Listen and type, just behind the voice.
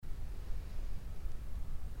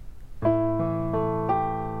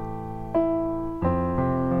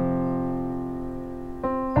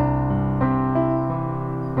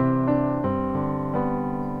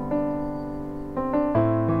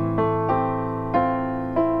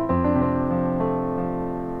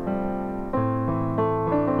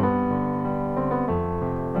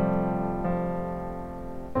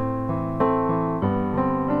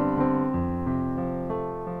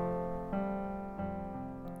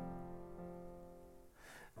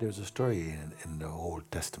There's a story in the Old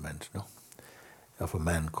Testament, no, of a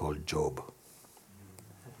man called Job.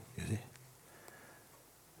 You see?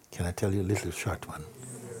 Can I tell you a little short one?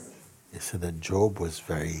 It said that Job was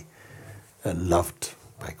very loved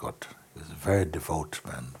by God. He was a very devout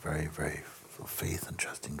man, very, very full of faith and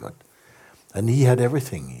trust in God. And he had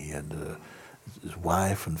everything. He had his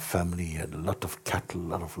wife and family. He had a lot of cattle, a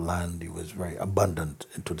lot of land. He was very abundant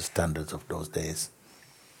into the standards of those days.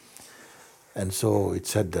 And so it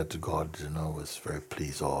said that God, was very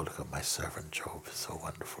pleased. Oh, look at my servant Job, is so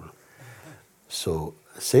wonderful. So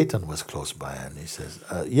Satan was close by and he says,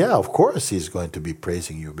 yeah, of course he's going to be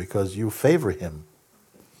praising you because you favor him.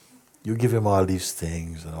 You give him all these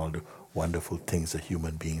things and all the wonderful things that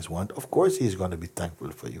human beings want. Of course he's going to be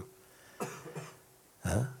thankful for you.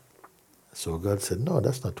 Huh? So God said, no,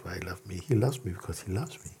 that's not why he loves me. He loves me because he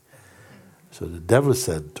loves me. So the devil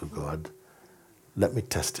said to God, let me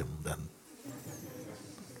test him then.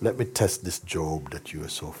 Let me test this Job that you are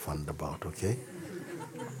so fond about, okay?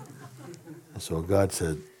 And so God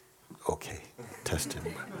said, okay, test him.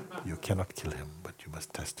 You cannot kill him, but you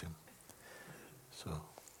must test him. So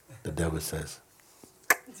the devil says,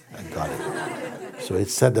 I got it. So it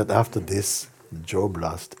said that after this, Job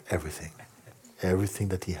lost everything. Everything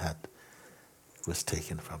that he had was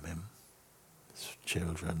taken from him. His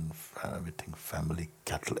children, everything, family,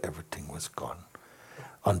 cattle, everything was gone.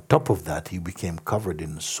 On top of that, he became covered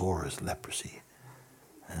in sores, leprosy.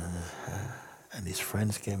 And his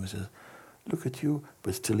friends came and said, look at you,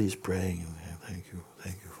 but still he's praying. Thank you,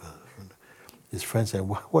 Father. His friends said,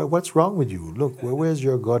 what's wrong with you? Look, where's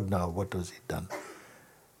your God now? What has he done?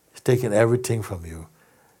 He's taken everything from you,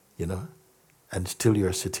 and still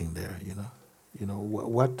you're sitting there,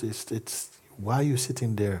 why are you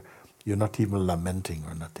sitting there? You're not even lamenting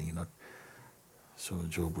or nothing, So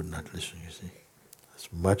Job would not listen, you see.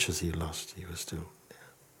 As much as he lost, he was still there.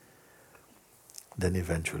 Then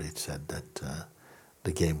eventually it said that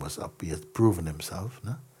the game was up. He had proven himself,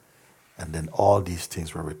 no? And then all these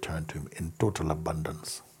things were returned to him in total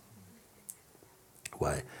abundance.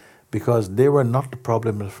 Why? Because they were not the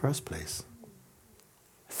problem in the first place.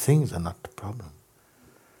 Things are not the problem.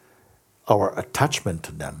 Our attachment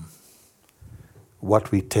to them, what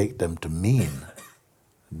we take them to mean,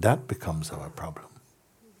 that becomes our problem.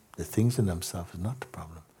 The things in themselves is not the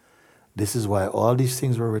problem. This is why all these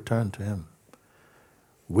things were returned to him,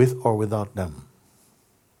 with or without them.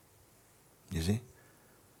 You see?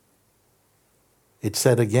 It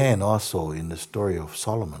said again also in the story of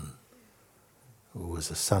Solomon, who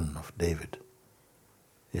was a son of David.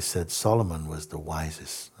 It said Solomon was the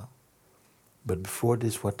wisest. No? But before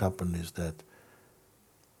this, what happened is that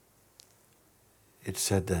it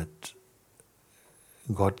said that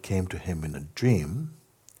God came to him in a dream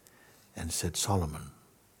and said, Solomon,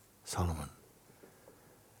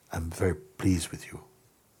 I'm very pleased with you.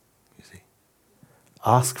 You see,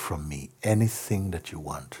 ask from me anything that you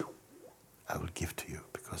want. I will give to you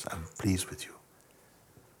because I'm pleased with you.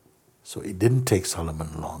 So it didn't take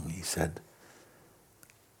Solomon long. He said,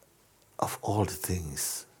 of all the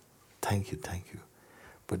things, thank you,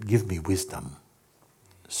 but give me wisdom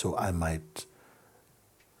so I might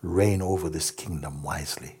reign over this kingdom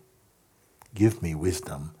wisely. Give me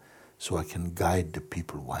wisdom so I can guide the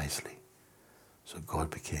people wisely. So God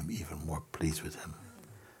became even more pleased with him.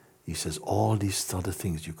 He says, all these other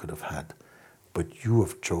things you could have had, but you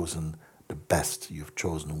have chosen the best. You've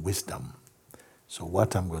chosen wisdom. So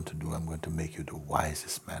what I'm going to do, I'm going to make you the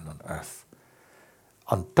wisest man on earth.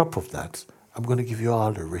 On top of that, I'm going to give you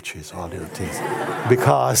all the riches, all the other things.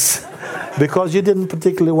 Because you didn't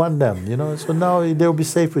particularly want them, So now they'll be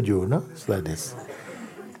safe with you, no? It's like this.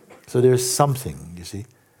 So there's something, you see.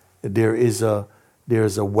 There is a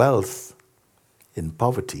wealth in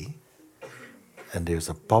poverty, and there's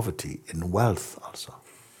a poverty in wealth also.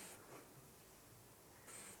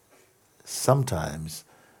 Sometimes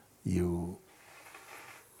you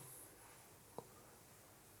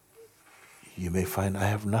may find I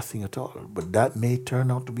have nothing at all, but that may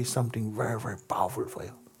turn out to be something very, very powerful for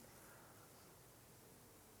you.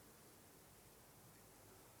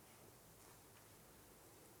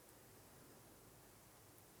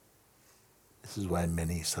 This is why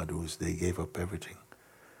many sadhus, they gave up everything.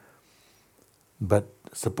 But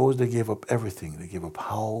suppose they gave up everything. They gave up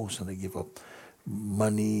house and they gave up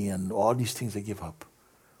money and all these things they give up.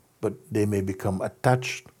 But they may become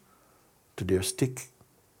attached to their stick.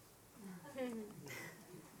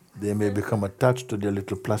 They may become attached to their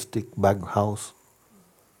little plastic bag house.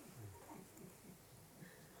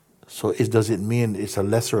 So does it mean it's a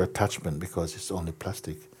lesser attachment because it's only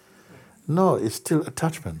plastic? No, it's still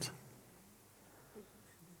attachment.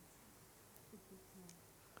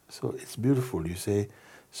 So it's beautiful. You say,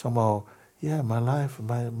 somehow, yeah, my life,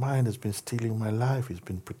 my mind has been stealing my life. It's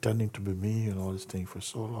been pretending to be me and all this thing for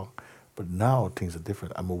so long. But now things are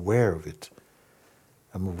different. I'm aware of it.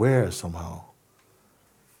 I'm aware somehow.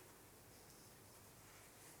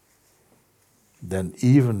 Then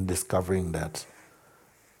even discovering that,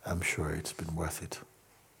 I'm sure it's been worth it.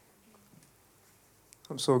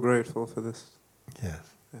 I'm so grateful for this. Yes.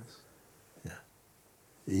 Yes. Yeah.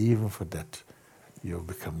 Even for that, you've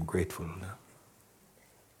become grateful now.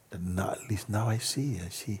 That now, at least now I see. You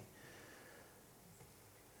see.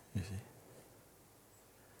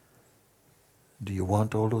 Do you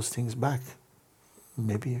want all those things back?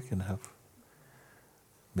 Maybe you can have.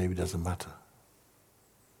 Maybe it doesn't matter.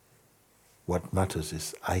 What matters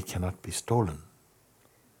is I cannot be stolen.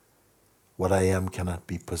 What I am cannot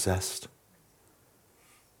be possessed.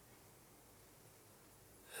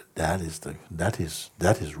 That is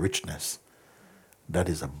richness. That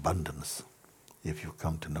is abundance, if you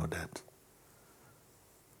come to know that.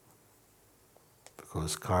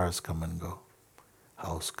 Because cars come and go,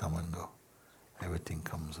 house come and go, everything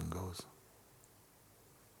comes and goes.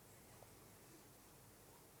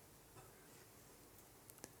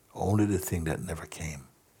 Only the thing that never came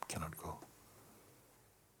cannot go.